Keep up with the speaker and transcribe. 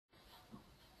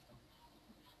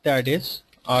that is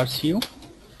RCU.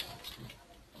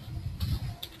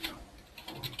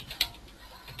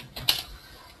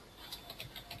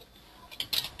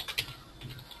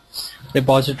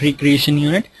 Repository creation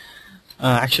unit.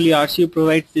 Actually, RCU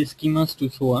provides the schemas to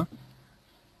SoA,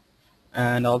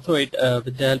 and also it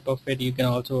with the help of it you can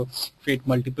also create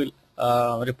multiple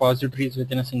repositories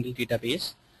within a single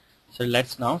database. So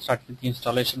let's now start with the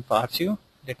installation for RCU.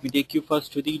 Let me take you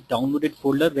first to the downloaded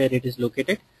folder where it is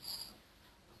located.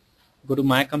 Go to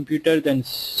my computer, then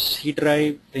C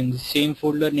drive, then the same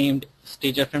folder named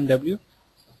StageFMW.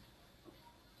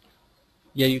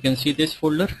 Here you can see this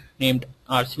folder named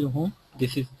RCU home.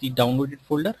 This is the downloaded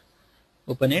folder.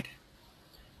 Open it.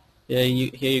 Here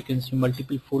you can see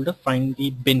multiple folder. Find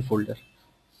the bin folder.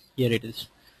 Here it is.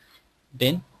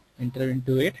 Bin. Enter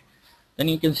into it. Then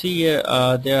you can see here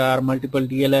there are multiple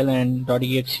DLL and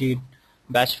 .exe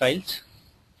batch files.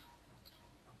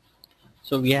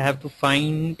 So we have to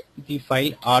find the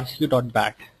file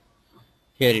rcu.bat.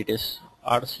 Here it is,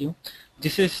 RCU.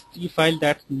 This is the file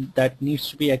that needs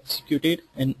to be executed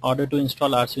in order to install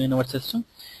RCU in our system.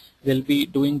 We'll be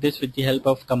doing this with the help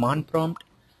of command prompt.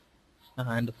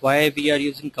 And why we are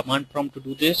using command prompt to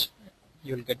do this,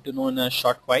 you'll get to know in a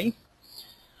short while.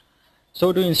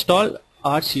 So to install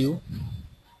RCU,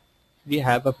 we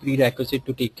have a prerequisite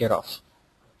to take care of.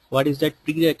 What is that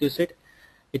prerequisite?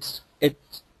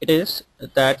 It is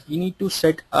that we need to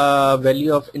set a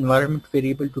value of environment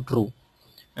variable to true.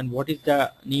 And what is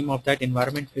the name of that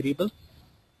environment variable?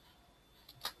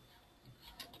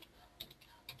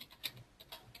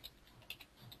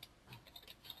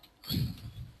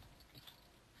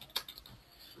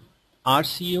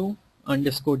 RCU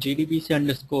underscore JDBC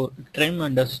underscore trim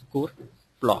underscore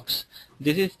blocks.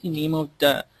 This is the name of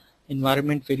the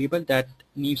environment variable that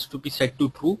needs to be set to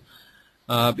true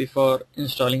before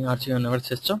installing RCU on our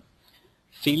system.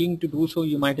 Failing to do so,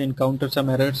 you might encounter some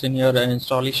errors in your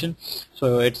installation.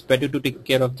 So it's better to take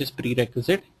care of this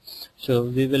prerequisite. So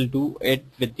we will do it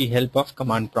with the help of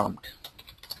command prompt.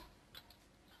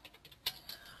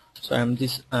 So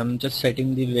I'm just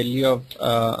setting the value of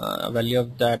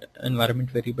that environment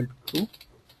variable to true.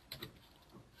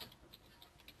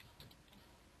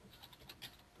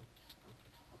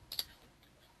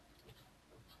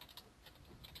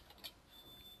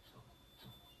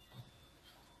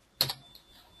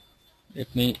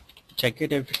 Let me check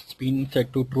it if it's been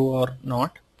set to true or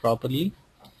not properly.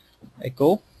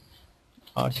 Echo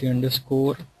RC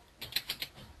underscore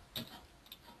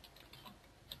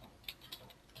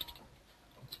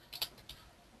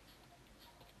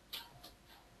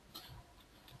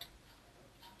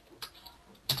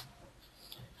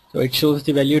so it shows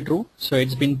the value true, so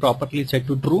it's been properly set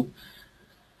to true.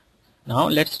 Now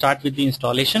let's start with the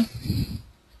installation.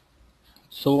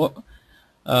 So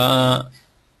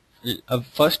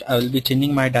first I will be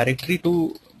changing my directory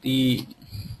to the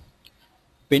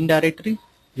bin directory.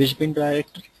 Which bin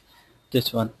directory?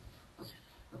 This one.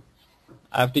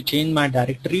 I have to change my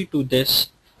directory to this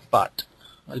path.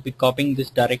 I'll be copying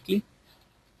this directly.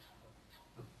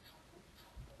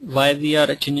 Why we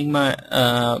are changing my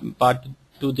path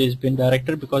to this bin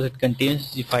directory? Because it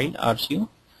contains the file RCU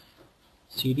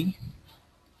cd.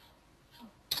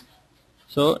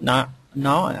 So now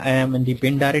I am in the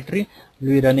bin directory.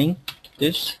 We'll be running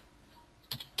this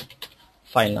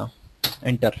file now.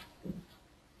 Enter.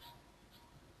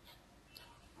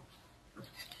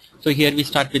 So here we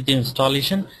start with the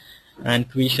installation and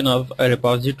creation of a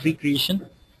repository creation.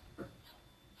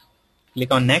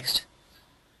 Click on next.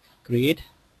 Create.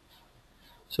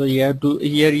 So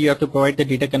here you have to provide the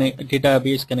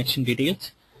database connection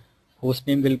details. Host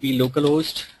name will be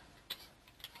localhost.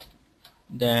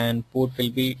 Then port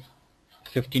will be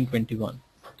 1521.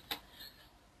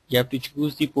 You have to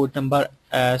choose the port number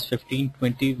as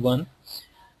 1521.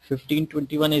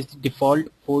 1521 is the default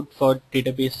port for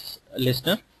database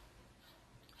listener.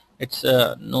 It's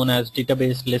known as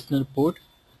database listener port.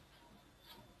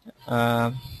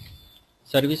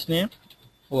 Service name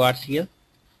ORCL.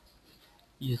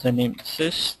 Username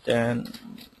sys, then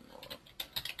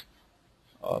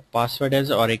password as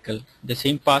Oracle. The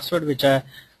same password which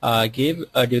I gave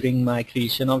during my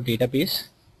creation of database,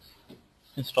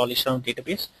 installation of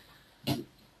database.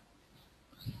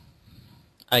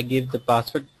 I gave the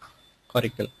password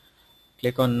Oracle.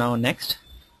 Click on now next.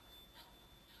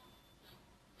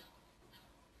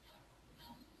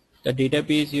 The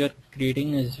database you are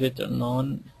creating is with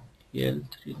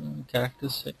non-EL3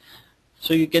 characters.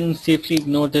 So you can safely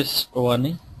ignore this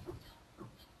warning.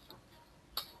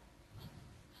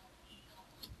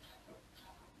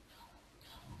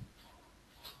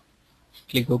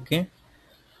 Click OK.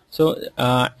 So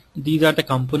these are the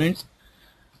components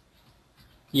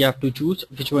You have to choose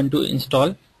which one to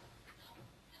install.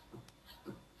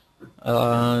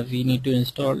 We need to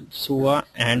install SoA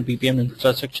and BPM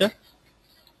infrastructure.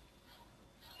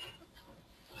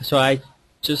 So I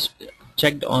just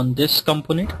checked on this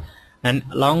component, and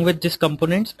along with this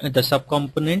components, the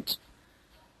subcomponents,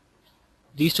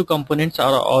 these two components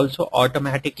are also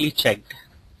automatically checked.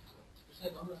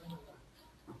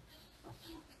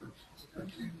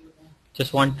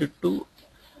 Just wanted to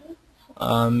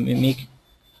make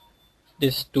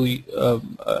this to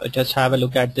just have a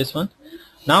look at this one.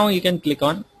 Now you can click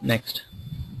on next.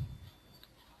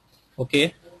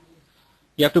 Okay,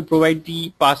 you have to provide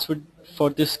the password for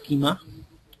this schema.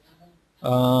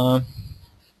 I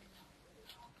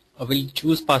will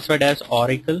choose password as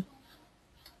Oracle.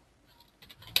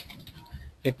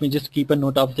 Let me just keep a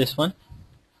note of this one.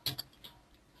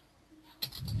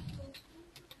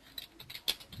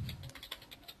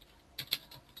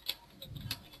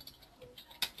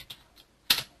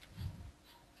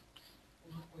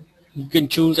 You can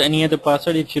choose any other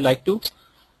password if you like to.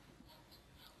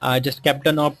 I just kept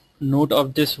a note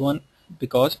of this one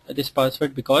because this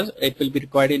password, because it will be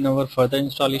required in our further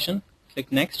installation.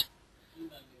 Click next.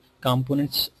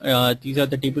 Components, these are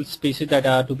the table spaces that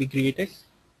are to be created.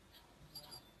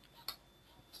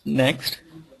 Next.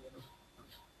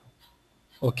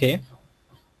 Okay.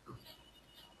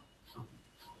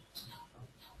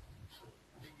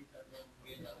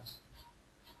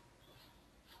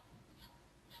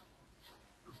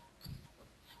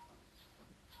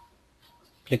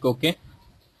 Click OK.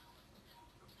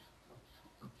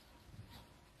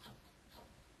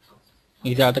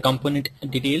 These are the component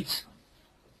details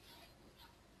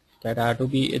that are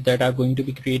going to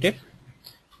be created.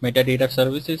 Metadata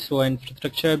services, SoA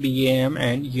infrastructure, BAM,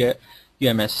 and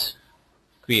UMS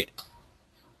create.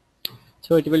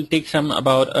 So it will take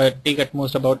take at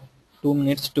most about 2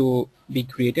 minutes to be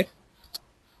created.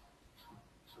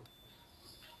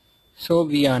 So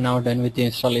we are now done with the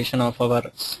installation of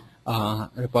our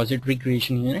repository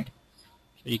creation unit.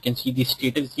 So you can see the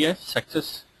status here,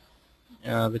 success,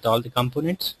 with all the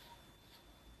components.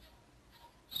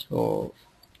 So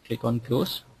click on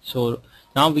close. So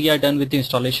now we are done with the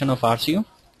installation of RCU.